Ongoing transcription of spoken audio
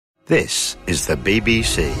This is the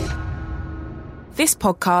BBC. This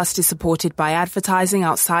podcast is supported by advertising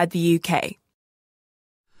outside the UK.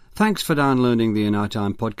 Thanks for downloading the In Our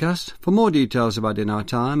Time podcast. For more details about In Our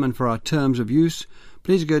Time and for our terms of use,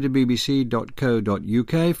 please go to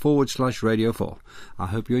bbc.co.uk/Radio 4. I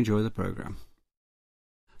hope you enjoy the programme.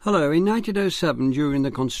 Hello. In 1907, during the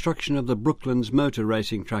construction of the Brooklands motor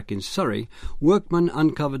racing track in Surrey, workmen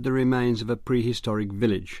uncovered the remains of a prehistoric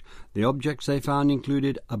village. The objects they found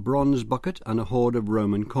included a bronze bucket and a hoard of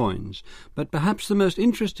Roman coins. But perhaps the most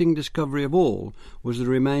interesting discovery of all was the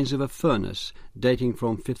remains of a furnace dating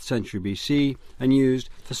from 5th century BC and used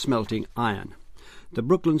for smelting iron. The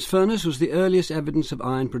Brooklands furnace was the earliest evidence of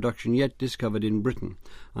iron production yet discovered in Britain.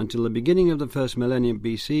 Until the beginning of the first millennium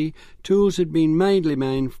BC, tools had been mainly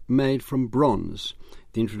made from bronze.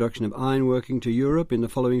 The introduction of ironworking to Europe in the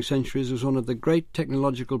following centuries was one of the great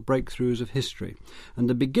technological breakthroughs of history, and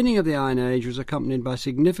the beginning of the Iron Age was accompanied by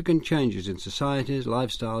significant changes in societies,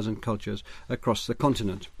 lifestyles and cultures across the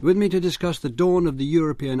continent. With me to discuss the dawn of the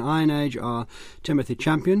European Iron Age are Timothy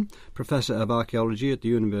Champion, Professor of Archaeology at the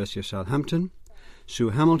University of Southampton,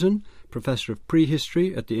 Sue Hamilton, Professor of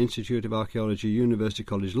Prehistory at the Institute of Archaeology, University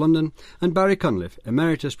College London, and Barry Cunliffe,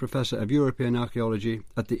 Emeritus Professor of European Archaeology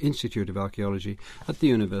at the Institute of Archaeology at the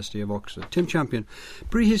University of Oxford. Tim Champion,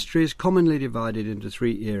 prehistory is commonly divided into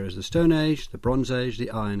three eras: the Stone Age, the Bronze Age,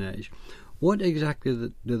 the Iron Age. What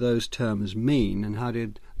exactly do those terms mean, and how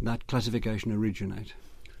did that classification originate?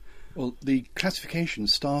 Well, the classification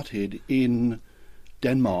started in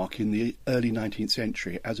Denmark in the early 19th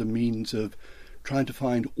century as a means of trying to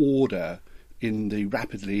find order in the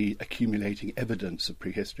rapidly accumulating evidence of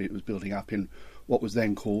prehistory. It was building up in what was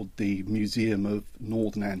then called the Museum of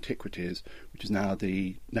Northern Antiquities, which is now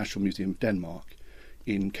the National Museum of Denmark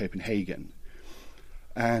in Copenhagen.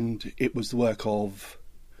 And it was the work of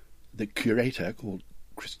the curator called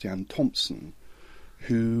Christian Thomsen,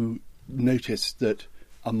 who noticed that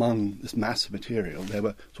among this mass of material there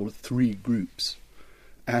were sort of three groups,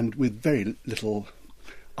 and with very little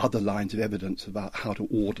other lines of evidence about how to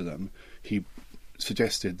order them, he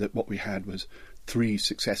suggested that what we had was three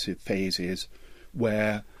successive phases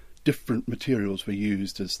where different materials were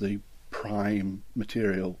used as the prime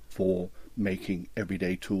material for making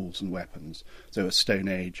everyday tools and weapons. So a Stone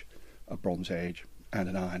Age, a Bronze Age and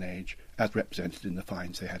an Iron Age, as represented in the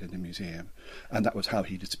finds they had in the museum. And that was how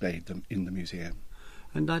he displayed them in the museum.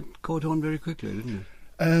 And that caught on very quickly, didn't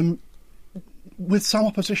it? With some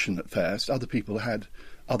opposition at first. Other people had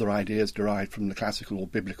other ideas derived from the classical or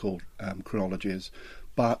biblical chronologies,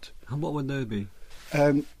 but... And what would they be?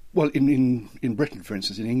 Well, in Britain, for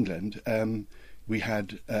instance, in England, we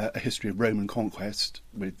had a history of Roman conquest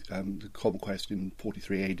with the conquest in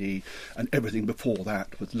 43 AD, and everything before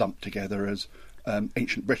that was lumped together as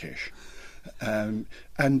ancient British. And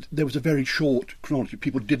there was a very short chronology.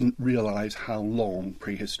 People didn't realise how long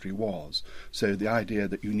prehistory was. So the idea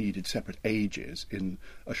that you needed separate ages in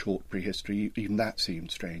a short prehistory, even that seemed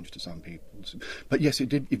strange to some people. But yes, it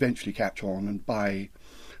did eventually catch on, and by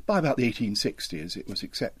about the 1860s it was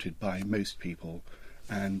accepted by most people,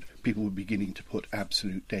 and people were beginning to put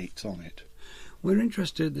absolute dates on it. We're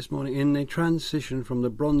interested this morning in the transition from the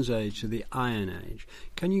Bronze Age to the Iron Age.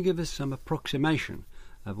 Can you give us some approximation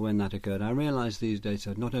of when that occurred? I realise these dates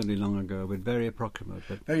are not only long ago, but very approximate.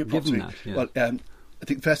 But very approximate. Given that, yeah. Well, I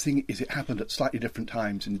think the first thing is it happened at slightly different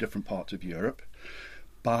times in different parts of Europe,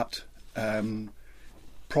 but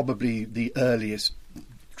probably the earliest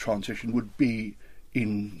transition would be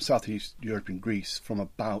in southeast Europe and Greece from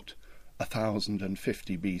about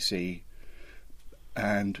 1050 BC,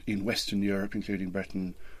 and in Western Europe, including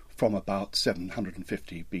Britain, from about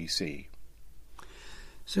 750 BC.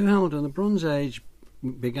 So, Hamilton, the Bronze Age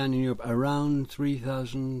began in Europe around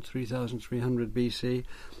 3,300 BC.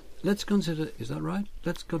 Let's consider, is that right?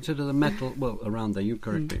 Let's consider the metal, well, around there, you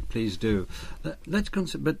correct me, please do. But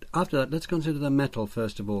after that, let's consider the metal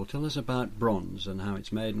first of all. Tell us about bronze and how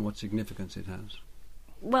it's made and what significance it has.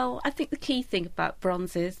 Well, I think the key thing about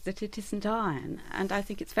bronze is that it isn't iron, and I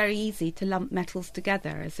think it's very easy to lump metals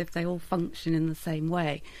together as if they all function in the same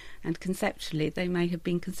way, and conceptually they may have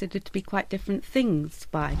been considered to be quite different things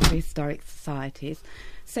by prehistoric societies.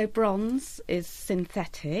 So bronze is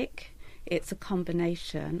synthetic. It's a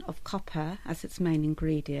combination of copper as its main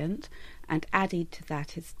ingredient, and added to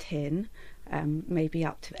that is tin, maybe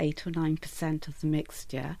up to 8 or 9% of the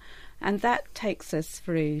mixture. And that takes us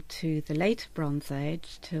through to the later Bronze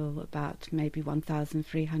Age, till about maybe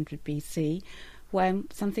 1300 BC, when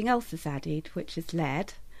something else is added, which is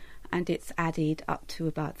lead, and it's added up to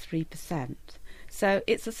about 3%. So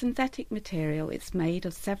it's a synthetic material. It's made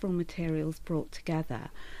of several materials brought together.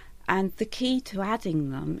 And the key to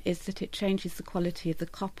adding them is that it changes the quality of the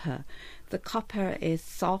copper. The copper is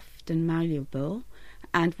soft and malleable,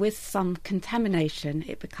 and with some contamination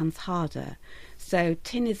it becomes harder. So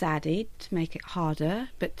tin is added to make it harder,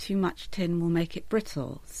 but too much tin will make it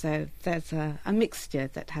brittle. So there's a mixture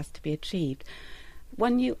that has to be achieved.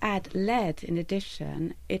 When you add lead in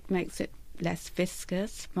addition, it makes it less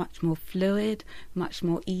viscous, much more fluid, much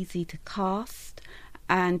more easy to cast,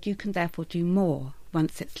 and you can therefore do more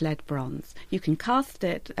once it's lead bronze. You can cast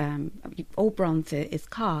it, all bronze is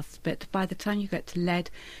cast, but by the time you get to lead,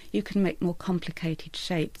 you can make more complicated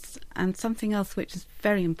shapes. And something else which is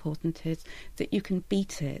very important is that you can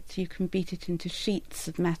beat it. You can beat it into sheets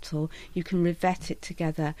of metal, you can rivet it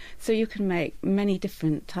together, so you can make many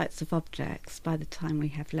different types of objects by the time we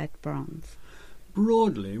have lead bronze.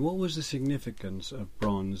 Broadly, what was the significance of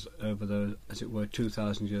bronze over the, as it were,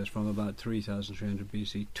 2,000 years, from about 3,300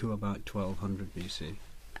 BC to about 1,200 BC?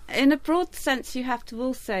 In a broad sense, you have to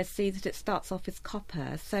also see that it starts off as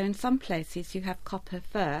copper. So in some places you have copper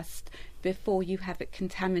first before you have it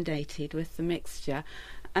contaminated with the mixture.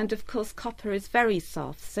 And of course copper is very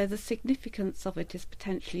soft, so the significance of it is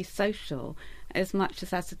potentially social as much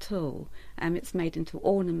as a tool. It's made into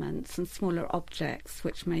ornaments and smaller objects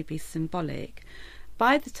which may be symbolic.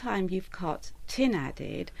 By the time you've got tin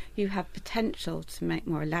added, you have potential to make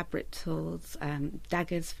more elaborate tools,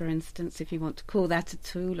 daggers, for instance, if you want to call that a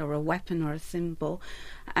tool or a weapon or a symbol,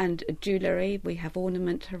 and jewellery. We have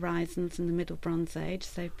ornament horizons in the Middle Bronze Age,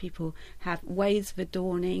 so people have ways of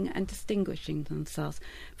adorning and distinguishing themselves.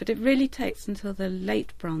 But it really takes until the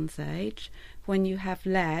Late Bronze Age, when you have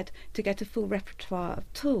lead, to get a full repertoire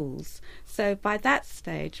of tools. So by that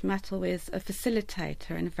stage, metal is a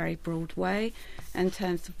facilitator in a very broad way in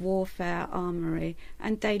terms of warfare, armoury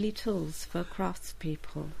and daily tools for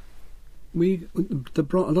craftspeople. A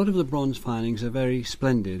lot of the bronze findings are very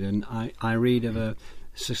splendid, and I read of a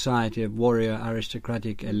society of warrior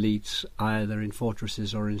aristocratic elites either in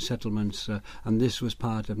fortresses or in settlements, and this was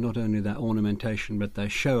part of not only their ornamentation but their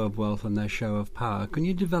show of wealth and their show of power. Can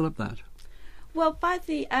you develop that? Well, by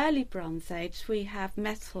the early Bronze Age, we have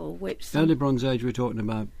metal which... Early Bronze Age we're talking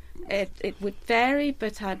about? It would vary,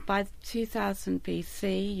 but by 2000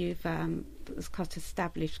 BC, you've got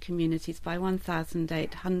established communities. By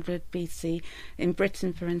 1800 BC, in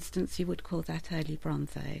Britain, for instance, you would call that early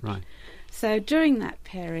Bronze Age. Right. So during that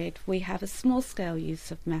period, we have a small-scale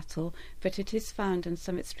use of metal, but it is found in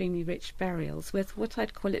some extremely rich burials with what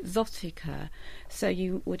I'd call exotica. So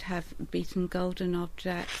you would have beaten golden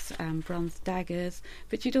objects, bronze daggers,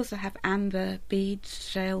 but you'd also have amber beads,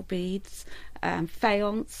 shale beads,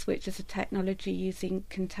 faience, which is a technology using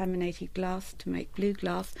contaminated glass to make blue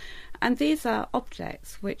glass. And these are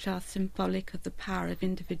objects which are symbolic of the power of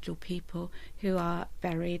individual people who are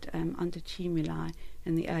buried under tumuli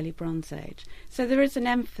in the early Bronze Age. So there is an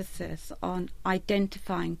emphasis on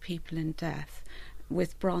identifying people in death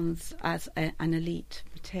with bronze as an elite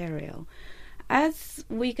material. As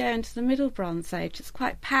we go into the Middle Bronze Age, it's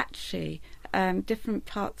quite patchy. Different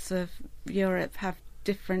parts of Europe have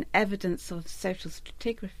different evidence of social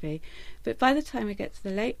stratigraphy, but by the time we get to the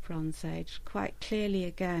Late Bronze Age, quite clearly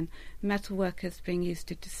again, metalworkers being used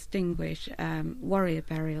to distinguish warrior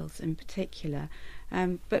burials in particular.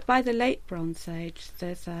 But by the Late Bronze Age,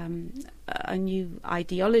 there's a new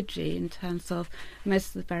ideology in terms of most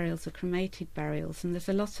of the burials are cremated burials, and there's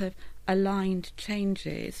a lot of aligned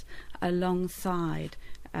changes alongside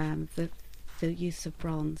the use of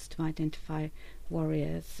bronze to identify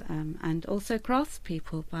warriors and also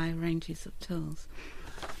craftspeople by ranges of tools.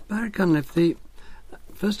 Barry Cunliffe,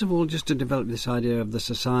 first of all, just to develop this idea of the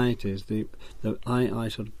societies, I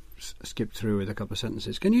sort of skipped through with a couple of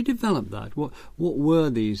sentences. Can you develop that? What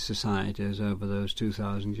were these societies over those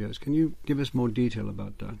 2,000 years? Can you give us more detail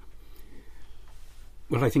about that?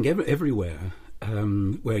 Well, I think everywhere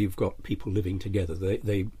where you've got people living together,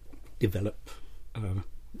 they develop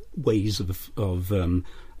ways of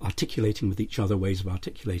articulating with each other, ways of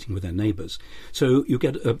articulating with their neighbours. So you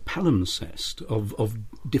get a palimpsest of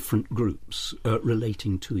different groups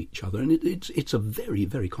relating to each other, and it's a very,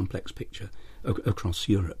 very complex picture across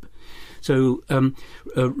Europe. So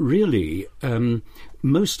really,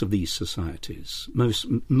 most of these societies,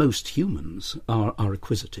 most humans are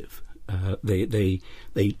acquisitive. They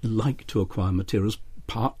like to acquire materials,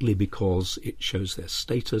 partly because it shows their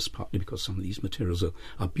status, partly because some of these materials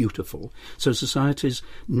are beautiful. So societies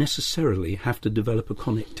necessarily have to develop a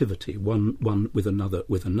connectivity, one with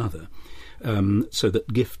another. so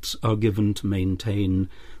that gifts are given to maintain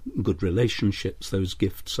good relationships. Those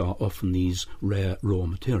gifts are often these rare raw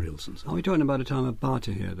materials and so on. Are we talking about a time of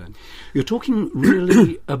barter here, then? You're talking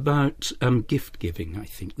really about gift giving, I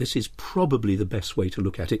think. This is probably the best way to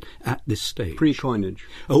look at it at this stage. Pre-coinage.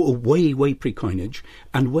 Oh, way pre-coinage.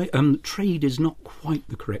 And trade is not quite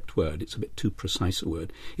the correct word. It's a bit too precise a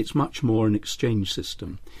word. It's much more an exchange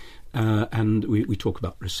system. And we talk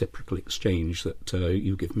about reciprocal exchange, that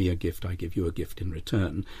you give me a gift, I give you a gift in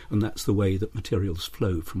return, and that's the way that materials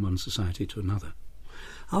flow from one society to another.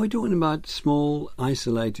 Are we talking about small,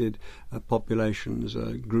 isolated populations,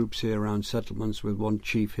 groups here around settlements with one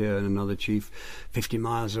chief here and another chief 50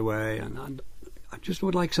 miles away? And I just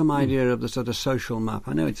would like some idea of the sort of social map.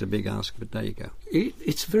 I know it's a big ask, but there you go.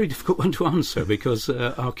 It's a very difficult one to answer because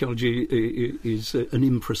archaeology is an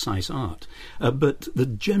imprecise art. But the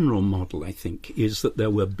general model, I think, is that there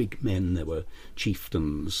were big men, there were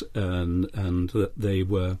chieftains, and that they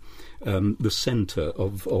were the centre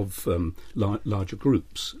of larger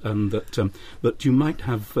groups. And that, but you might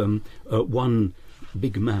have one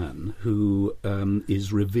big man who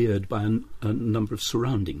is revered by a number of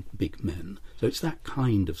surrounding big men. So it's that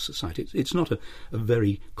kind of society. It's not a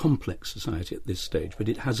very complex society at this stage, but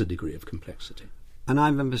it has a degree of complexity. And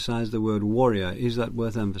I've emphasised the word warrior. Is that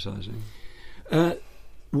worth emphasising?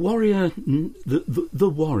 Warrior, the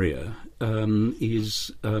warrior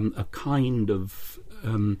is a kind of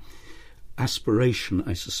aspiration,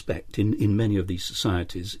 I suspect, in many of these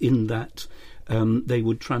societies, in that they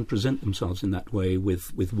would try and present themselves in that way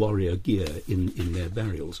with warrior gear in their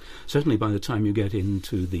burials. Certainly by the time you get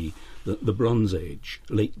into the Bronze Age,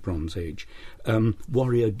 late Bronze Age,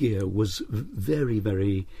 warrior gear was very,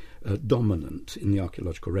 very dominant in the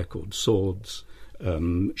archaeological record. Swords,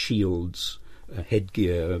 shields,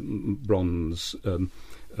 headgear, bronze,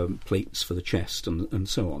 plates for the chest, and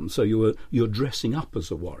so on. So you're dressing up as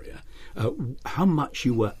a warrior. How much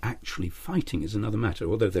you were actually fighting is another matter,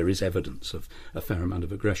 although there is evidence of a fair amount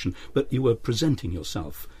of aggression, but you were presenting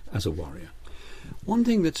yourself as a warrior. One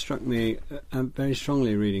thing that struck me very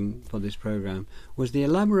strongly reading for this programme was the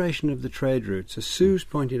elaboration of the trade routes. As Sue's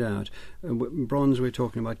pointed out, bronze we're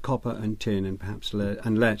talking about copper and tin and perhaps lead,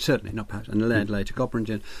 and lead, certainly not perhaps, and lead later, copper and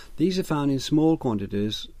tin. These are found in small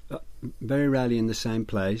quantities, very rarely in the same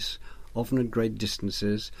place, often at great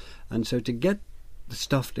distances, and so to get the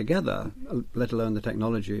stuff together, let alone the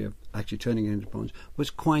technology of actually turning it into bronze, was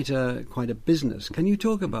quite a business. Can you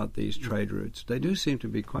talk about these trade routes? They do seem to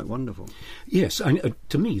be quite wonderful. Yes,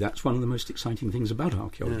 to me that's one of the most exciting things about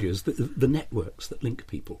archaeology, is the networks that link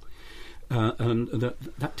people. And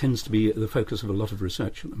that tends to be the focus of a lot of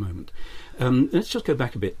research at the moment. Let's just go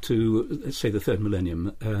back a bit to, let's say, the third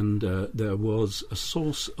millennium, and there was a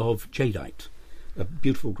source of jadeite, a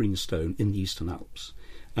beautiful green stone in the Eastern Alps.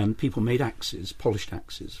 And people made axes, polished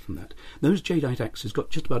axes from that. Those jadeite axes got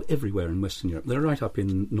just about everywhere in Western Europe. They're right up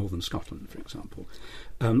in northern Scotland, for example.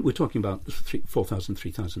 We're talking about 4,000,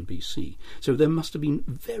 3,000 BC. So there must have been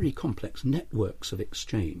very complex networks of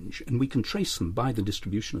exchange, and we can trace them by the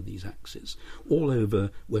distribution of these axes all over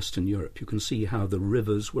Western Europe. You can see how the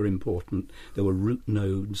rivers were important. There were route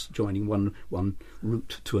nodes joining one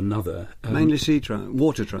route to another. Mainly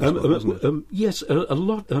water transport, wasn't it? Yes, a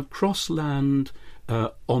lot of cross-land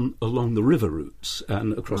along the river routes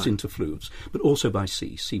and across interfluves, but also by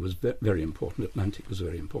sea. Sea was very important. Atlantic was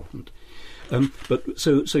very important. But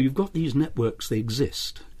so you've got these networks. They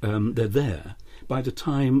exist. They're there by the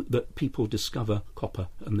time that people discover copper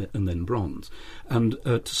and then bronze. And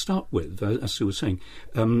to start with, as Sue was saying,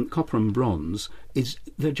 copper and bronze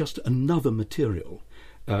they're just another material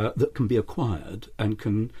that can be acquired and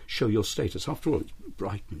can show your status. After all, it's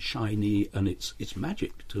bright and shiny, and it's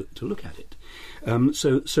magic to look at it.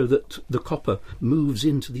 So that the copper moves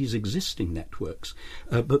into these existing networks.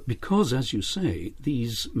 But because, as you say,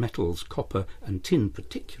 these metals, copper and tin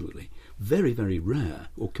particularly, very, very rare,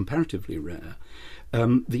 or comparatively rare,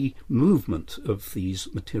 the movement of these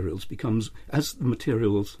materials becomes, as the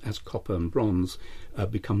materials, as copper and bronze,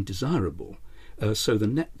 become desirable, so the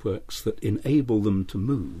networks that enable them to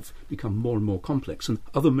move become more and more complex, and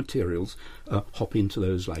other materials hop into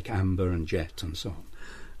those like amber and jet and so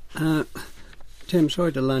on. Tim,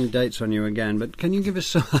 sorry to land dates on you again, but can you give us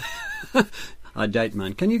some... a date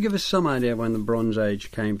man. Can you give us some idea when the Bronze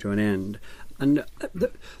Age came to an end? And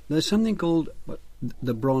there's something called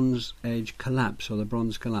the Bronze Age collapse, or the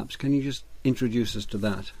Bronze collapse. Can you just introduce us to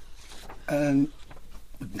that?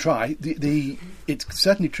 Try. It's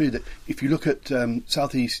certainly true that if you look at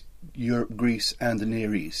Southeast Europe, Greece and the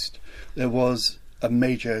Near East, there was a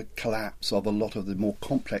major collapse of a lot of the more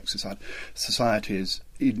complex societies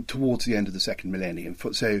towards the end of the second millennium.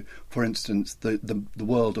 For instance, the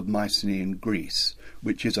world of Mycenaean Greece,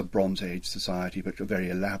 which is a Bronze Age society, but a very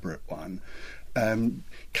elaborate one,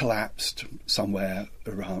 collapsed somewhere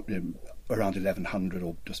around 1100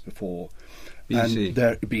 or just before.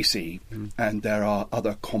 BC. And there are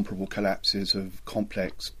other comparable collapses of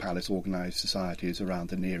complex palace-organised societies around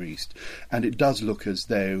the Near East. And it does look as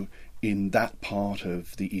though in that part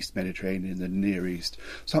of the East Mediterranean, the Near East,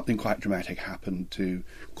 something quite dramatic happened to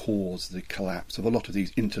cause the collapse of a lot of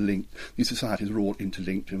these societies were all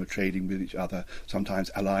interlinked and were trading with each other, sometimes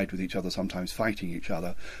allied with each other, sometimes fighting each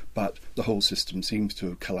other, but the whole system seems to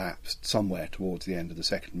have collapsed somewhere towards the end of the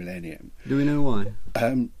second millennium. Do we know why?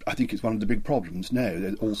 I think it's one of the big problems. No,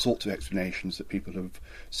 there's all sorts of explanations that people have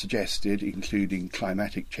suggested, including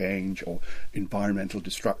climatic change or environmental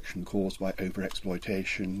destruction caused by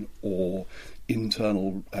overexploitation, or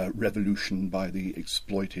internal revolution by the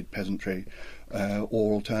exploited peasantry,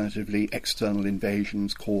 or alternatively external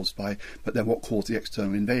invasions caused by, but then what caused the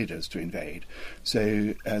external invaders to invade?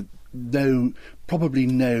 So probably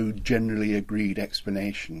no generally agreed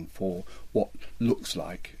explanation for what looks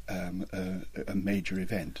like a major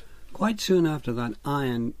event. Quite soon after that,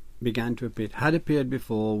 iron began to appear. It had appeared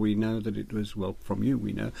before. We know that it was, well, from you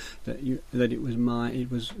we know that it was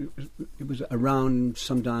around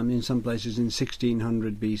sometime in some places in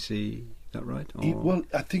 1600 BC. Is that right? Well,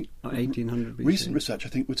 I think 1800 BC. Recent research, I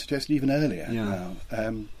think, would suggest even earlier. Yeah.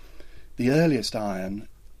 Now, the earliest iron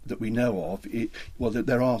that we know of,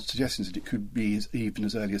 there are suggestions that it could be even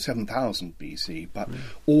as early as 7000 BC, but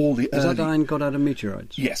all the Is that iron got out of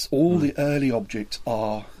meteorites? Yes, all the early objects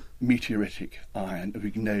are meteoritic iron,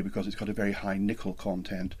 we can know because it's got a very high nickel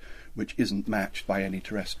content, which isn't matched by any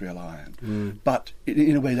terrestrial iron. But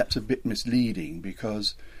in a way that's a bit misleading,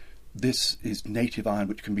 because this is native iron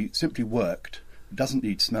which can be simply worked, doesn't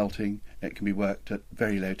need smelting, it can be worked at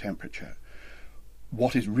very low temperature.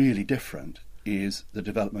 What is really different is the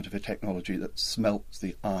development of a technology that smelts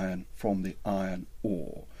the iron from the iron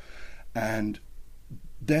ore. And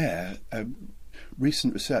there,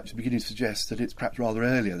 recent research is beginning to suggest that it's perhaps rather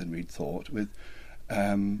earlier than we'd thought, with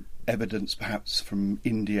evidence perhaps from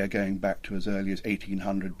India going back to as early as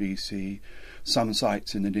 1800 BC, some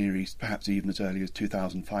sites in the Near East perhaps even as early as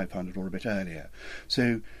 2500 or a bit earlier.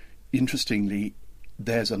 So, interestingly,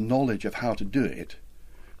 there's a knowledge of how to do it,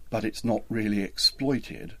 but it's not really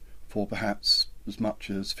exploited for perhaps as much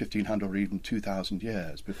as 1500 or even 2000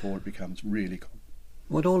 years before it becomes really common.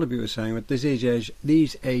 What all of you are saying, that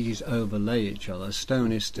these ages overlay each other.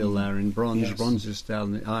 Stone is still there in bronze, Yes. bronze is still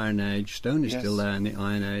in the Iron Age, stone is still there in the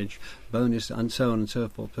Iron Age, bone is, and so on and so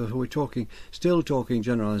forth. So we're still talking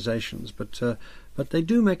generalisations, but they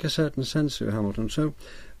do make a certain sense to Hamilton. So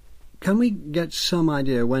can we get some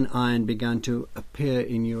idea when iron began to appear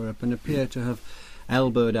in Europe and appear to have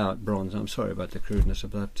elbowed out bronze? I'm sorry about the crudeness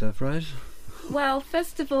of that phrase. Well,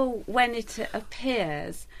 first of all, when it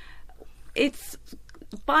appears, it's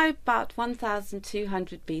by about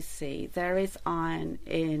 1200 BC, there is iron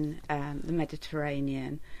in the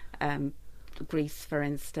Mediterranean, Greece, for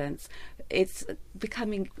instance. It's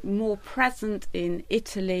becoming more present in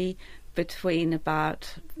Italy between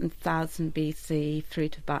about 1000 BC through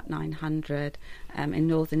to about 900 in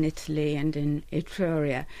northern Italy and in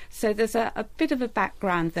Etruria. So there's a bit of a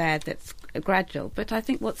background there that's gradual. But I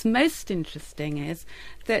think what's most interesting is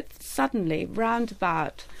that suddenly, round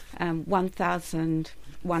about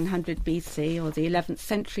 1100 BC or the 11th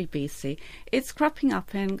century BC, it's cropping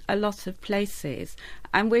up in a lot of places,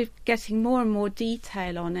 and we're getting more and more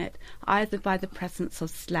detail on it, either by the presence of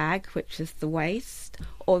slag, which is the waste,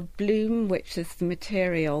 or bloom, which is the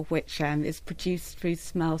material which is produced through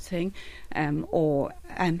smelting, or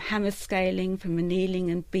hammer scaling from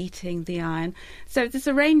annealing and beating the iron. So there's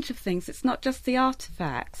a range of things. It's not just the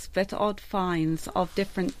artefacts, but odd finds of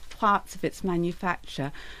different parts of its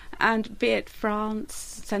manufacture. And be it France,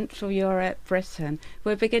 Central Europe, Britain,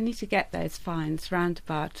 we're beginning to get those finds round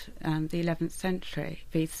about the 11th century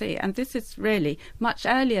BC. And this is really much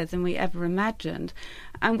earlier than we ever imagined.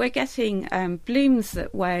 And we're getting blooms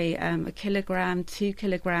that weigh a kilogram, 2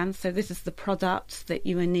 kilograms. So this is the product that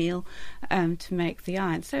you anneal to make the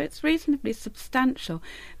iron. So it's reasonably substantial.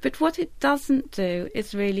 But what it doesn't do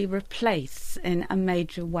is really replace in a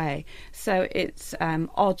major way. So it's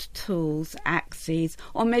odd tools, axes,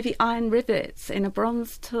 or maybe iron rivets in a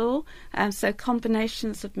bronze tool. So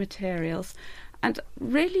combinations of materials. And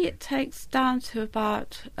really it takes down to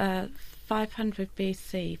about 500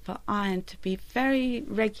 BC for iron to be very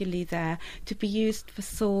regularly there, to be used for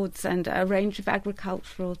swords and a range of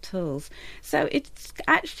agricultural tools. So it's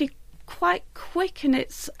actually quite quick in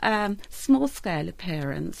its small-scale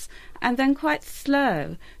appearance, and then quite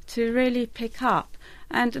slow to really pick up.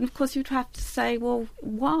 And of course, you'd have to say, well,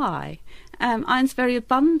 why? Iron's very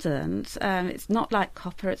abundant. It's not like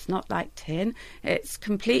copper, it's not like tin. It's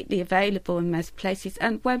completely available in most places,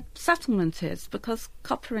 and where settlement is, because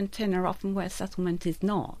copper and tin are often where settlement is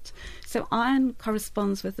not. So iron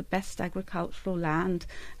corresponds with the best agricultural land.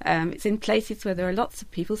 It's in places where there are lots of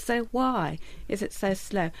people, so why is it so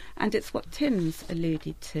slow? And it's what Tim's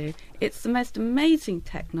alluded to. It's the most amazing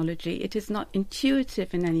technology. It is not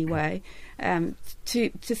intuitive in any way. To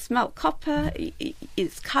smelt copper,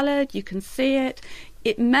 it's coloured, you can see it,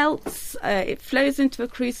 it melts, it flows into a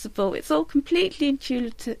crucible. It's all completely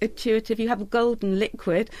intuitive. You have a golden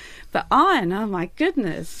liquid. But iron, oh my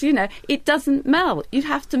goodness, it doesn't melt. You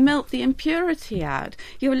have to melt the impurity out.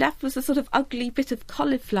 You're left with a sort of ugly bit of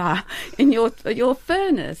cauliflower in your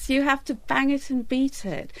furnace. You have to bang it and beat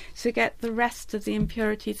it to get the rest of the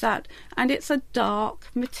impurities out. And it's a dark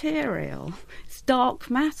material. It's dark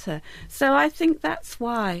matter. So I think that's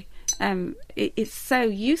why it's so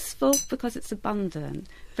useful, because it's abundant,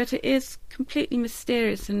 but it is completely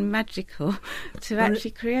mysterious and magical to actually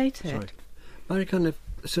create it. Very kind of.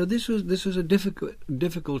 So this was a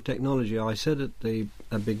difficult technology. I said at the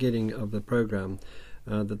beginning of the program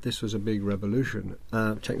that this was a big revolution,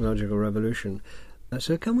 technological revolution.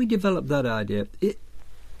 So can we develop that idea?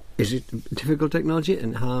 Is it difficult technology,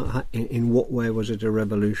 and how? In what way was it a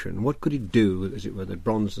revolution? What could it do, as it were, that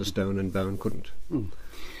bronze, the stone, and bone couldn't?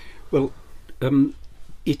 Well,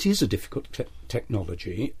 it is a difficult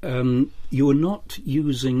technology. You're not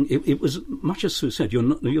using it was much as Sue said. You're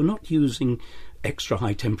not using extra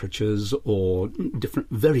high temperatures or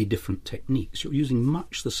very different techniques. You're using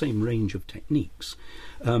much the same range of techniques,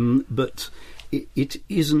 but it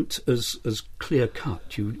isn't as clear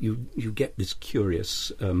cut. You get this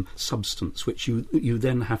curious substance which you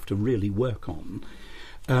then have to really work on.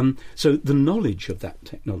 So the knowledge of that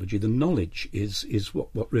technology, the knowledge is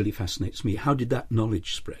what really fascinates me. How did that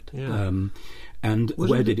knowledge spread? Yeah. And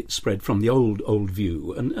where did it spread from the old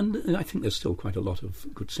view? And I think there's still quite a lot of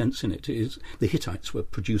good sense in it. The Hittites were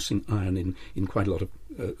producing iron in quite a lot of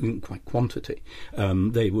in quite quantity.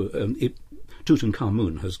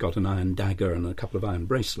 Tutankhamun has got an iron dagger and a couple of iron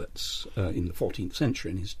bracelets in the 14th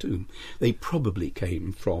century in his tomb. They probably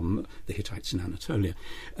came from the Hittites in Anatolia.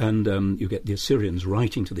 And you get the Assyrians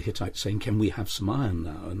writing to the Hittites saying, can we have some iron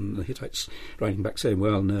now? And the Hittites writing back saying,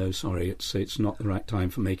 well, no, sorry, it's not the right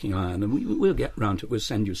time for making iron, and we'll get round to it, we'll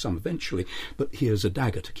send you some eventually, but here's a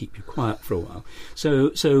dagger to keep you quiet for a while.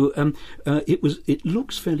 So it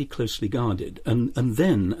looks fairly closely guarded. And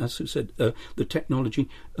then, as Sue said, the technology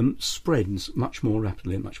spreads much more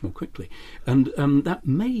rapidly and much more quickly. And that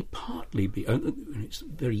may partly be, it's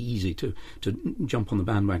very easy to jump on the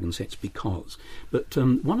bandwagon and say it's because, but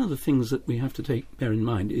one of the things that we have to bear in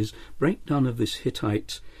mind is breakdown of this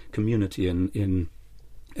Hittite community in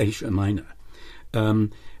Asia Minor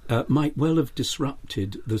might well have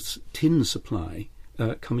disrupted the tin supply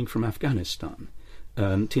coming from Afghanistan.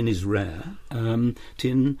 Tin is rare.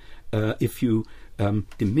 If you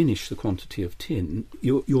diminish the quantity of tin,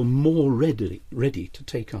 you're more ready to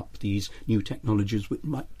take up these new technologies, which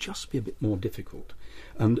might just be a bit more difficult.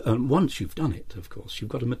 And once you've done it, of course, you've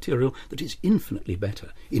got a material that is infinitely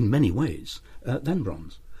better in many ways than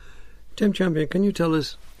bronze. Tim Champion, can you tell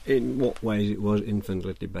us in what ways it was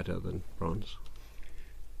infinitely better than bronze?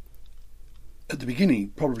 At the beginning,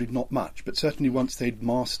 probably not much, but certainly once they'd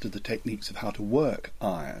mastered the techniques of how to work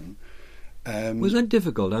iron. Was that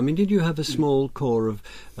difficult? I mean, did you have a small core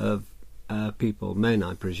of people, men,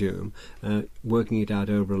 I presume, working it out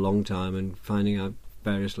over a long time and finding out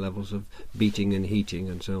various levels of beating and heating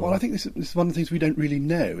and so on? Well, I think this is one of the things we don't really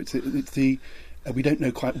know. We don't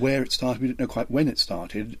know quite where it started, we don't know quite when it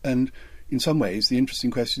started, and in some ways the interesting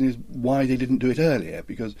question is why they didn't do it earlier,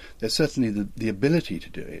 because there's certainly the ability to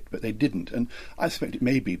do it, but they didn't. And I suspect it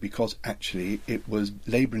may be because actually it was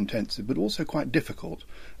labour intensive but also quite difficult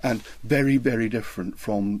and very, very different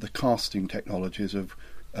from the casting technologies of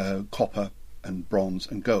copper and bronze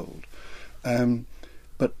and gold.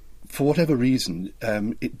 But for whatever reason,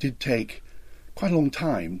 it did take quite a long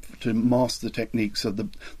time to master the techniques of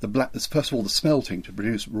the black. First of all, the smelting to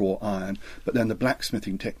produce raw iron, but then the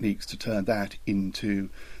blacksmithing techniques to turn that into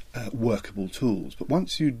workable tools. But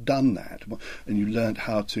once you'd done that and you learned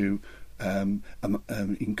how to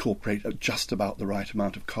incorporate just about the right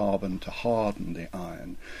amount of carbon to harden the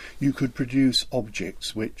iron, you could produce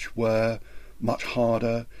objects which were much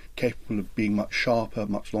harder, capable of being much sharper,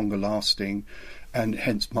 much longer lasting, and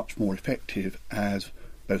hence much more effective as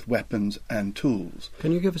both weapons and tools.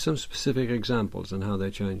 Can you give us some specific examples on how they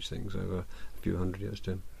changed things over a few hundred years,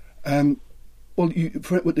 Tim? Well,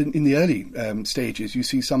 in the early stages, you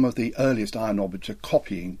see some of the earliest iron objects are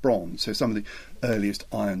copying bronze. So some of the earliest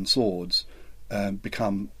iron swords are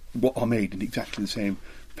made in exactly the same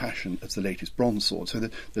fashion as the latest bronze sword. So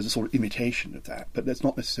there's a sort of imitation of that, but that's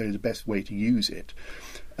not necessarily the best way to use it.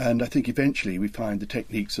 And I think eventually we find the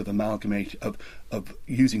techniques of of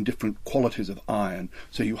using different qualities of iron,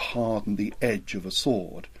 so you harden the edge of a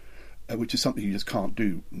sword, which is something you just can't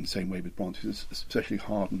do in the same way with bronze. It's especially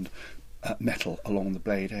hardened metal along the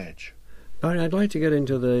blade edge. Barry, I'd like to get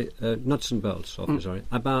into the nuts and bolts of it,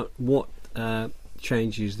 about what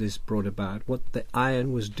changes this brought about, what the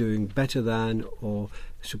iron was doing better than or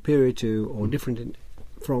superior to or different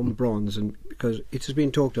from bronze, and because it has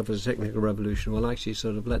been talked of as a technical revolution. Well, actually,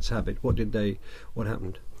 sort of, let's have it. What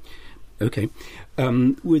happened? Okay.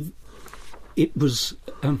 It was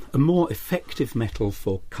a more effective metal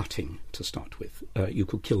for cutting to start with. You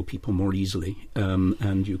could kill people more easily,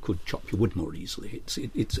 and you could chop your wood more easily.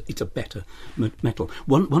 It's a better metal.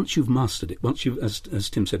 Once you've mastered it, once you've, as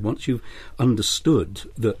Tim said, once you've understood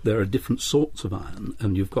that there are different sorts of iron,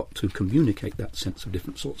 and you've got to communicate that sense of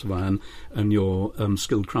different sorts of iron, and your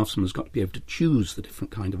skilled craftsman has got to be able to choose the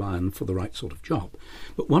different kind of iron for the right sort of job.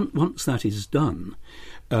 But once that is done,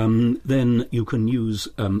 then you can use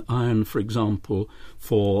iron, for example,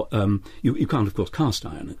 for you can't, of course, cast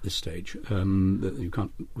iron at this stage. You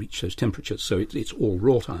can't reach those temperatures, so it's all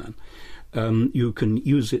wrought iron. You can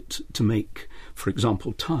use it to make, for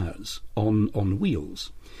example, tyres on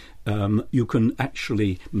wheels. You can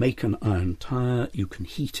actually make an iron tyre, you can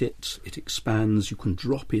heat it, it expands, you can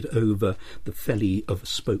drop it over the felly of a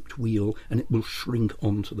spoked wheel and it will shrink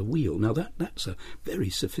onto the wheel. Now that's a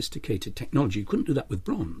very sophisticated technology. You couldn't do that with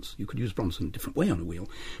bronze. You could use bronze in a different way on a wheel.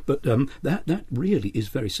 But that really is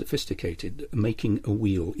very sophisticated, making a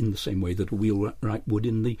wheel in the same way that a wheelwright would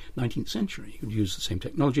in the 19th century. You could use the same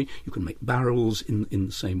technology, you can make barrels in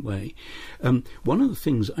the same way. One of the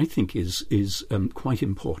things I think is quite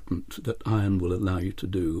important that iron will allow you to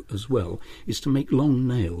do as well is to make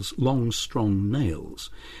long, strong nails.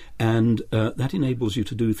 And that enables you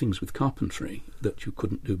to do things with carpentry that you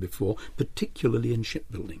couldn't do before, particularly in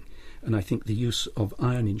shipbuilding. And I think the use of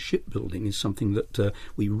iron in shipbuilding is something that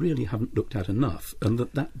we really haven't looked at enough, and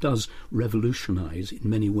that does revolutionise, in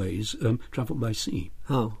many ways, travel by sea.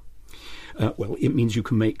 How? Well, it means you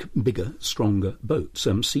can make bigger, stronger boats.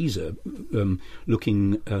 Caesar,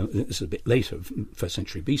 looking, this is a bit later, 1st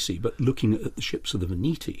century BC, but looking at the ships of the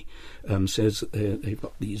Veneti, says that they've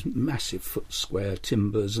got these massive foot-square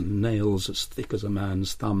timbers and nails as thick as a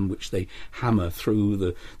man's thumb, which they hammer through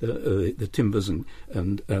the timbers and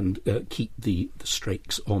keep the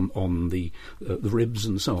strakes on the ribs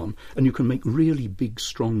and so on. And you can make really big,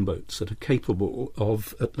 strong boats that are capable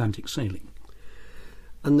of Atlantic sailing.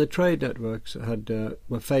 And the trade networks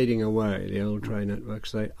were fading away. The old trade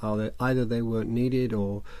networks, either they weren't needed,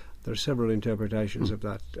 or there are several interpretations of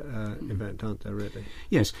that event, aren't there? Really?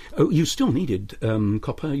 Yes. Oh, you still needed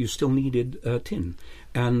copper. You still needed tin,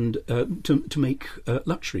 and to make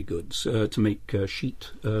luxury goods, to make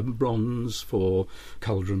sheet bronze for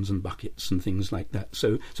cauldrons and buckets and things like that.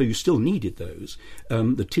 So you still needed those.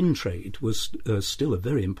 The tin trade was still a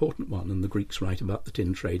very important one, and the Greeks write about the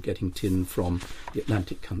tin trade, getting tin from the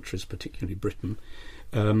Atlantic countries, particularly Britain.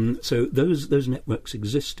 So those networks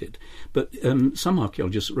existed, but some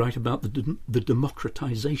archaeologists write about the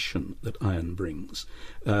democratization that iron brings.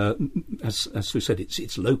 As we said,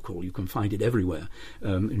 it's local. You can find it everywhere.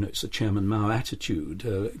 It's a Chairman Mao attitude,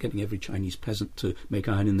 getting every Chinese peasant to make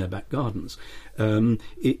iron in their back gardens.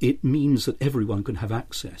 It means that everyone can have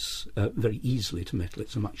access very easily to metal.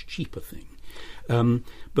 It's a much cheaper thing.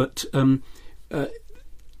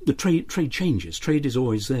 The trade changes. Trade is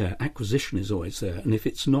always there. Acquisition is always there. And if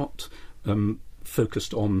it's not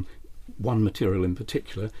focused on one material in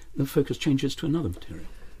particular, the focus changes to another material.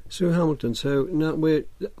 Sir Hamilton, so now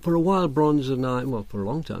for a while bronze and iron, well, for a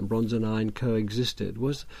long time, bronze and iron coexisted.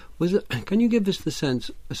 Was it? Can you give us the sense,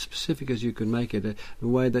 as specific as you can make it, the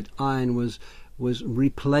way that iron was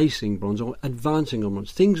replacing bronze or advancing on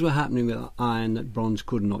bronze? Things were happening with iron that bronze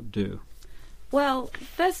could not do. Well,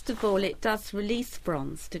 first of all, it does release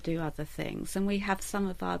bronze to do other things, and we have some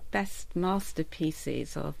of our best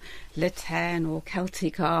masterpieces of Latin or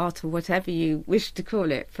Celtic art or whatever you wish to call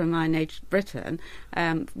it from Iron Age Britain,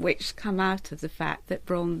 which come out of the fact that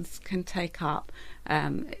bronze can take up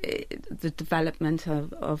the development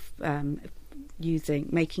of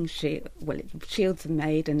making shields are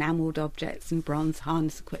made, enamelled objects and bronze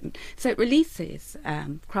harness equipment. So it releases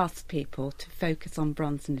craftspeople to focus on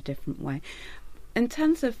bronze in a different way. in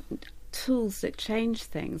terms of tools that change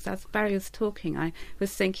things, as Barry was talking, I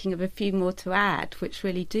was thinking of a few more to add, which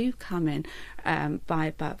really do come in by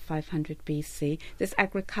about 500 BC. There's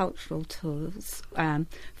agricultural tools.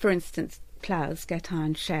 For instance, ploughs get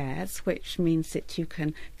iron shares, which means that you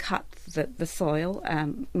can cut the soil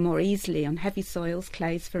more easily on heavy soils,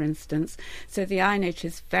 clays for instance. So the Iron Age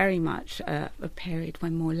is very much a period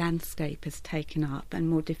when more landscape is taken up and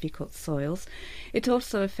more difficult soils. It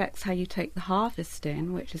also affects how you take the harvest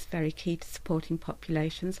in, which is very key to supporting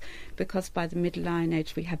populations, because by the Middle Iron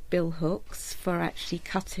Age we have bill hooks for actually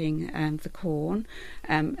cutting the corn,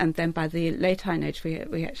 and then by the Late Iron Age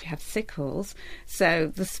we actually have sickles.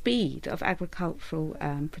 So the speed of agricultural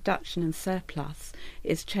production and surplus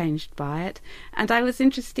is changed by it. And I was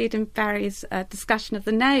interested in Barry's discussion of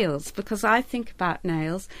the nails, because I think about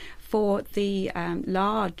nails for the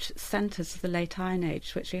large centres of the Late Iron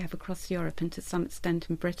Age, which we have across Europe and to some extent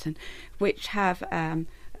in Britain, which have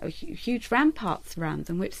huge ramparts around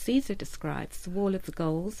them, which Caesar describes, the Wall of the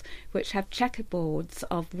Gauls, which have checkerboards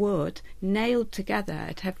of wood nailed together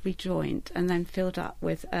at every joint and then filled up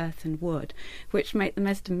with earth and wood, which make the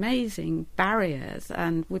most amazing barriers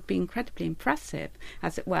and would be incredibly impressive,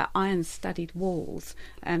 as it were, iron-studded walls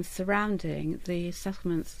surrounding the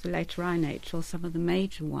settlements of the later Iron Age, or some of the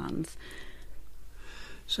major ones.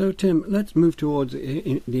 So, Tim, let's move towards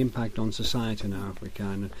the impact on society now, if we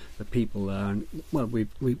can. The people there, well, we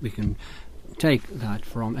can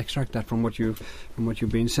extract that from what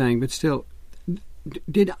you've been saying. But still,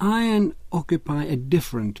 did iron occupy a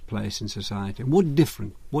different place in society? What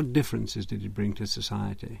differences did it bring to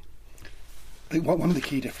society? I think one of the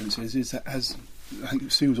key differences is that, as I think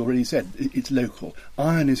Sue's already said, it's local.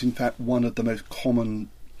 Iron is in fact one of the most common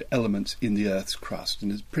elements in the Earth's crust,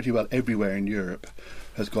 and is pretty well everywhere in Europe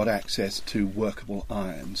has got access to workable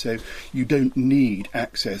iron. So you don't need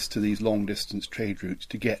access to these long-distance trade routes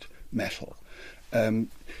to get metal. So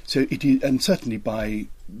it is, and certainly by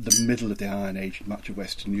the middle of the Iron Age in much of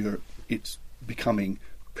Western Europe, it's becoming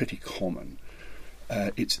pretty common.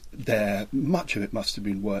 It's there. Much of it must have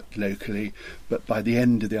been worked locally, but by the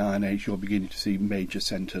end of the Iron Age, you're beginning to see major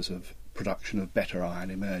centres of production of better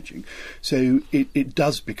iron emerging. So it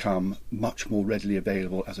does become much more readily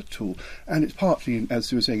available as a tool. And it's partly,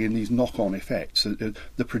 as you were saying, in these knock-on effects,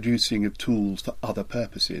 the producing of tools for other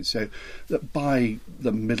purposes. So that by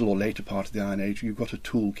the middle or later part of the Iron Age, you've got a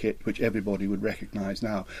toolkit which everybody would recognise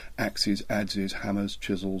now: axes, adzes, hammers,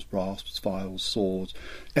 chisels, brass files, saws,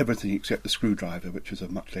 everything except the screwdriver, which is a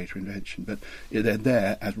much later invention. But they're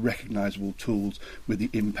there as recognisable tools with the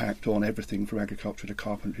impact on everything from agriculture to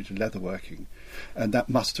carpentry to leatherworking. And that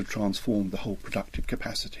must have transformed the whole productive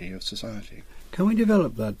capacity of society. Can we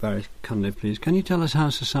develop that, Barry Cunliffe, please? Can you tell us how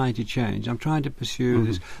society changed? I'm trying to pursue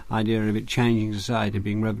this idea of it changing society,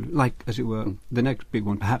 being like, as it were, the next big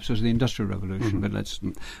one perhaps was the Industrial Revolution, but let's...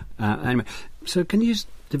 anyway, so can you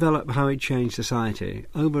develop how it changed society?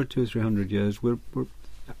 Over 200-300 years, we're...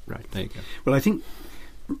 Right, there you go. Well, I think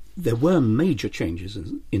there were major changes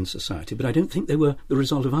in society, but I don't think they were the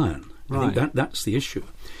result of iron. Right. I think that's the issue.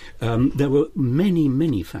 There were many,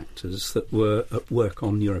 many factors that were at work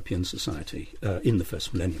on European society in the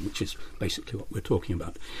first millennium, which is basically what we're talking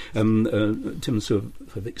about. Tim and Sue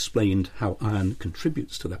have explained how iron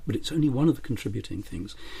contributes to that, but it's only one of the contributing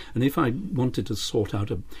things. And if I wanted to sort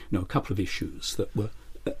out a couple of issues that were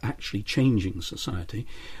actually changing society,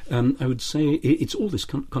 I would say it's all this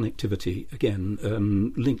connectivity,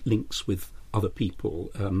 again, links with other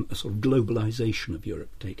people, a sort of globalisation of Europe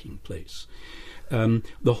taking place.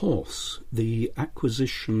 The horse, the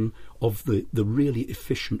acquisition of the really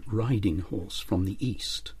efficient riding horse from the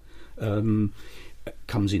East,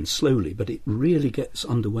 comes in slowly, but it really gets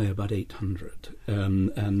underway about 800,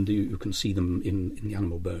 and you can see them in the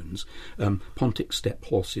animal bones. Pontic steppe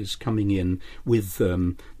horses coming in with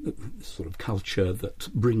sort of culture that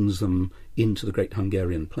brings them into the Great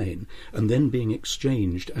Hungarian Plain, and then being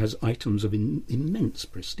exchanged as items of immense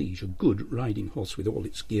prestige. A good riding horse with all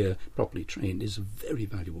its gear properly trained is a very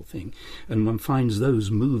valuable thing, and one finds those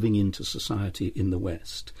moving into society in the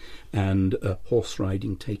West, and horse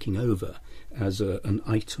riding taking over as an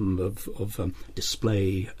item of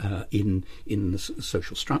display in the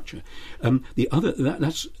social structure. The other,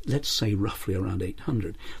 that's let's say roughly around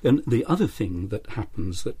 800. Then the other thing that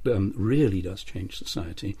happens that really does change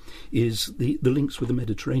society is the links with the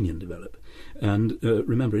Mediterranean develop. And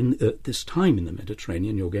remember, in this time in the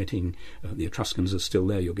Mediterranean, you're getting the Etruscans are still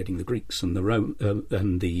there. You're getting the Greeks and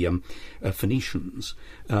the Phoenicians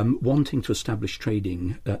wanting to establish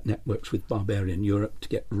trading networks with barbarian Europe to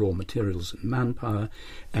get raw materials and manpower.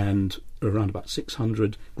 And around about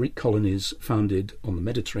 600 Greek colonies founded on the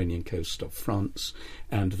Mediterranean coast of France,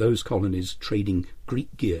 and those colonies trading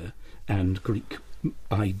Greek gear and Greek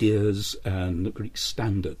ideas and Greek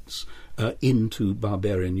standards into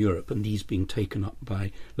barbarian Europe, and these being taken up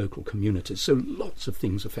by local communities. So lots of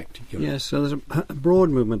things affecting Europe. Yes, so there's a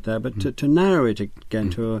broad movement there, but to narrow it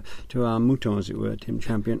again to our mouton, as it were, Tim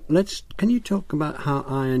Champion, can you talk about how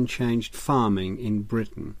iron changed farming in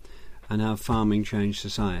Britain and how farming changed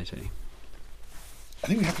society? I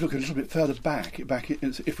think we have to look a little bit further back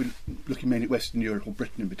if we're looking mainly at Western Europe or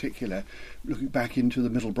Britain in particular, looking back into the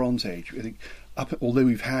Middle Bronze Age. I think although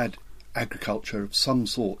we've had agriculture of some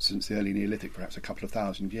sort since the early Neolithic, perhaps a couple of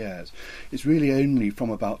thousand years, it's really only from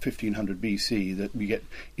about 1500 BC that we get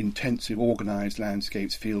intensive organised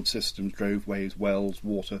landscapes, field systems, droveways, wells,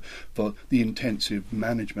 water, for the intensive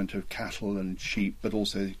management of cattle and sheep, but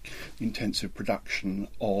also the intensive production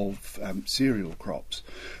of cereal crops.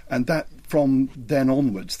 And that, from then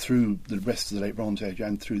onwards, through the rest of the Late Bronze Age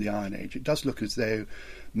and through the Iron Age, it does look as though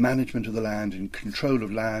management of the land and control of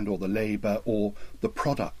land, or the labour or the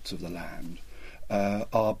products of the land,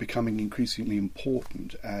 are becoming increasingly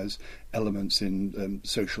important as elements in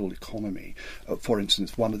social economy. For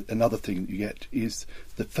instance, another thing that you get is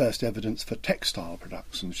the first evidence for textile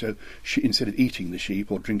production. So instead of eating the sheep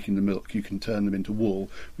or drinking the milk, you can turn them into wool,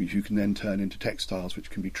 which you can then turn into textiles which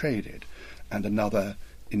can be traded. And another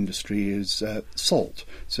industry is salt,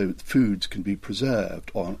 so foods can be preserved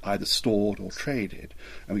or either stored or traded,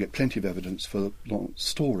 and we get plenty of evidence for long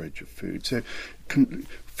storage of food. So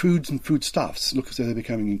foods and foodstuffs look as though they're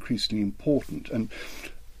becoming increasingly important, and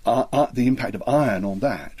the impact of iron on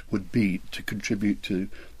that would be to contribute to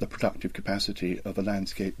the productive capacity of a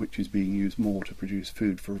landscape which is being used more to produce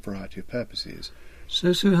food for a variety of purposes.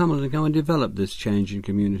 So, Sue Hamilton, can we develop this change in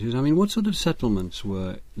communities? I mean, what sort of settlements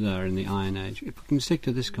were there in the Iron Age? If we can stick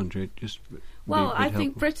to this country, it just Well, I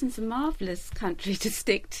think Britain's a marvellous country to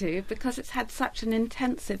stick to because it's had such an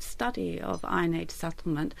intensive study of Iron Age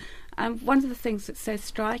settlement. And one of the things that's so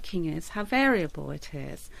striking is how variable it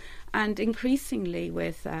is. And increasingly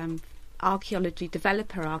with archaeology,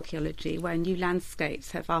 developer archaeology, where new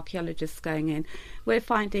landscapes have archaeologists going in, we're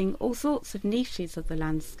finding all sorts of niches of the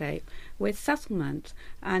landscape with settlement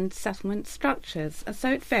and settlement structures. And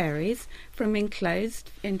so it varies from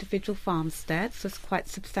enclosed individual farmsteads with quite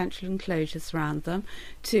substantial enclosures around them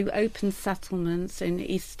to open settlements in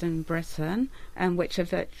eastern Britain, which are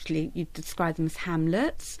virtually, you describe them as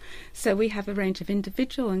hamlets. So we have a range of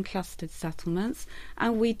individual and clustered settlements,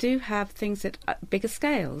 and we do have things at bigger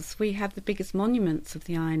scales. We have the biggest monuments of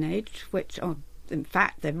the Iron Age, which are, in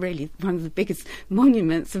fact, they're really one of the biggest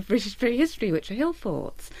monuments of British prehistory, which are hill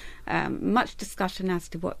forts. Much discussion as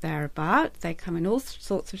to what they're about. They come in all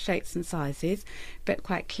sorts of shapes and sizes, but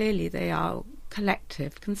quite clearly they are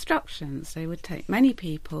collective constructions. They would take many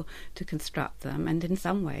people to construct them, and in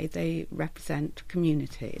some way they represent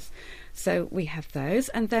communities. So we have those,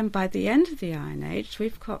 and then by the end of the Iron Age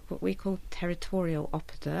we've got what we call territorial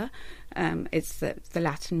oppida. It's the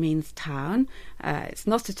Latin means town. It's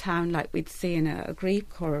not a town like we'd see in a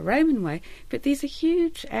Greek or a Roman way, but these are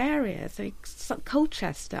huge areas.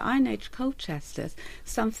 Colchester, Iron Age Colchesters,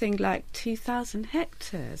 something like 2,000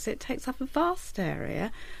 hectares. It takes up a vast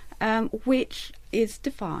area, which is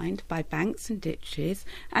defined by banks and ditches,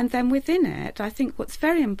 and then within it, I think what's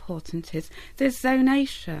very important is there's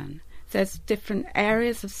zonation. There's different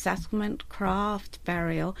areas of settlement, craft,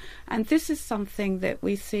 burial, and this is something that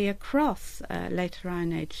we see across later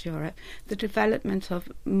Iron Age Europe, the development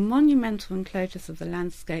of monumental enclosures of the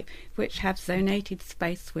landscape which have zonated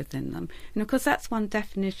space within them. And of course that's one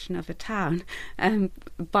definition of a town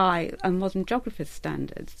by a modern geographer's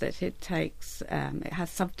standards, that it takes, it has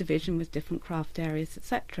subdivision with different craft areas,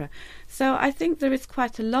 etc. So I think there is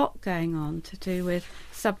quite a lot going on to do with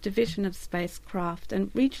subdivision of spacecraft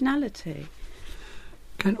and regionality.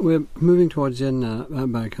 We're moving towards the end now,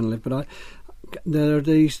 Barry Cunliffe, but there are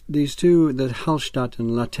these two, the Hallstatt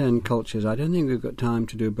and Laten cultures. I don't think we've got time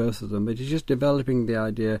to do both of them, but it's just developing the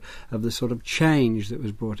idea of the sort of change that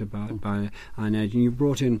was brought about by Iron Age. And you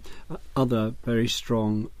brought in other very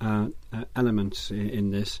strong elements in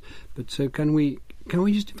this. But so can we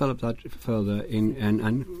just develop that further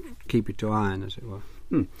and keep it to iron, as it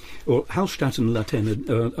were? Well, Hallstatt and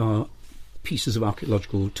Laten are pieces of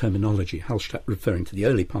archaeological terminology. Hallstatt referring to the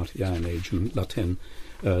early part of the Iron Age, and Laten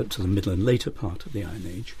to the middle and later part of the Iron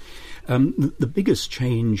Age. The biggest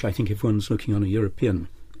change, I think, if one's looking on a European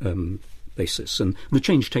basis, and the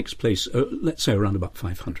change takes place, let's say, around about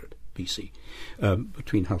 500 BC,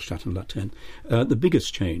 between Hallstatt and Laterne. The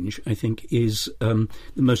biggest change, I think, is the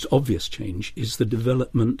most obvious change is the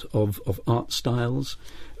development of art styles,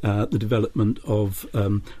 the development of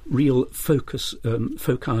real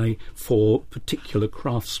foci for particular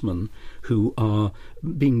craftsmen who are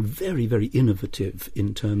being very, very innovative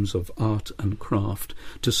in terms of art and craft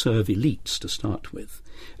to serve elites to start with.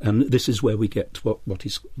 And this is where we get what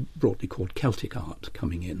is broadly called Celtic art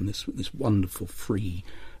coming in, this wonderful free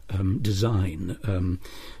design,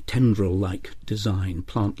 tendril-like design,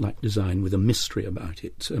 plant-like design with a mystery about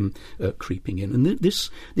it creeping in. And this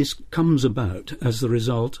comes about as the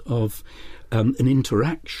result of an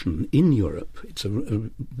interaction in Europe. It's a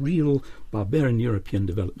real barbarian European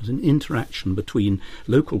development, an interaction between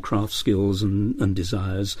local craft skills and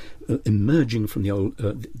desires emerging from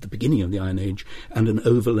the beginning of the Iron Age, and an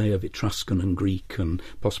overlay of Etruscan and Greek and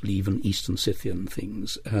possibly even Eastern Scythian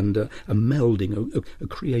things, and a melding, a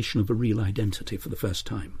creation of a real identity for the first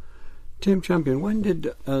time. Tim Champion, when did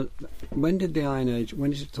the Iron Age,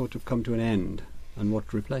 when did it sort of come to an end, and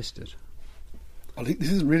what replaced it? I think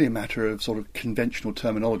this is really a matter of sort of conventional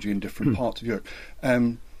terminology in different parts of Europe.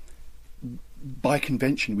 By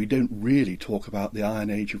convention, we don't really talk about the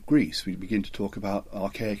Iron Age of Greece. We begin to talk about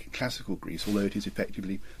archaic and classical Greece, although it is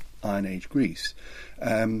effectively Iron Age Greece.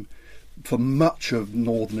 For much of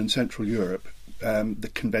northern and central Europe,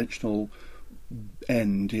 the conventional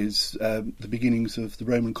end is the beginnings of the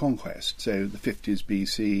Roman conquest, so the 50s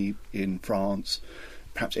BC in France,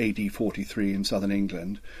 perhaps AD 43 in southern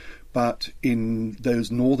England. But in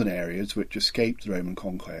those northern areas which escaped the Roman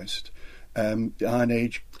conquest, the Iron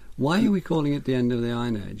Age... Why are we calling it the end of the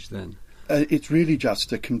Iron Age, then? It's really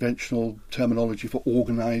just a conventional terminology for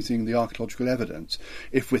organising the archaeological evidence.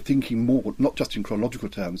 If we're thinking more, not just in chronological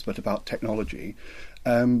terms, but about technology,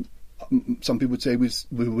 some people would say we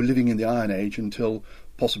were living in the Iron Age until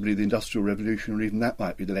possibly the Industrial Revolution, or even that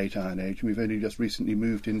might be the late Iron Age, and we've only just recently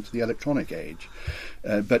moved into the electronic age.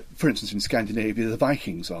 But, for instance, in Scandinavia, the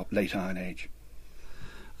Vikings are late Iron Age.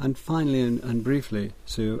 And finally, and briefly,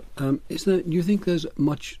 Sue, do you think there's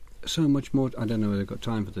so much more, I don't know whether I've got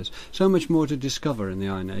time for this, so much more to discover in the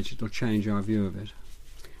Iron Age it'll change our view of it?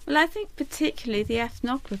 Well, I think particularly the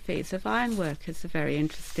ethnographies of ironworkers are very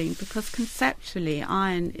interesting, because conceptually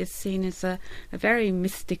iron is seen as a very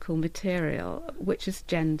mystical material which is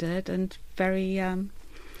gendered and very,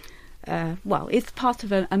 it's part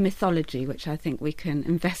of a mythology which I think we can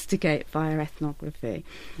investigate via ethnography.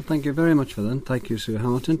 Well, thank you very much for that. Thank you, Sue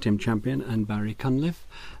Hamilton, Tim Champion and Barry Cunliffe.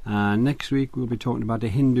 Next week we'll be talking about a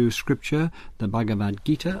Hindu scripture, the Bhagavad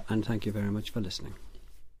Gita, and thank you very much for listening.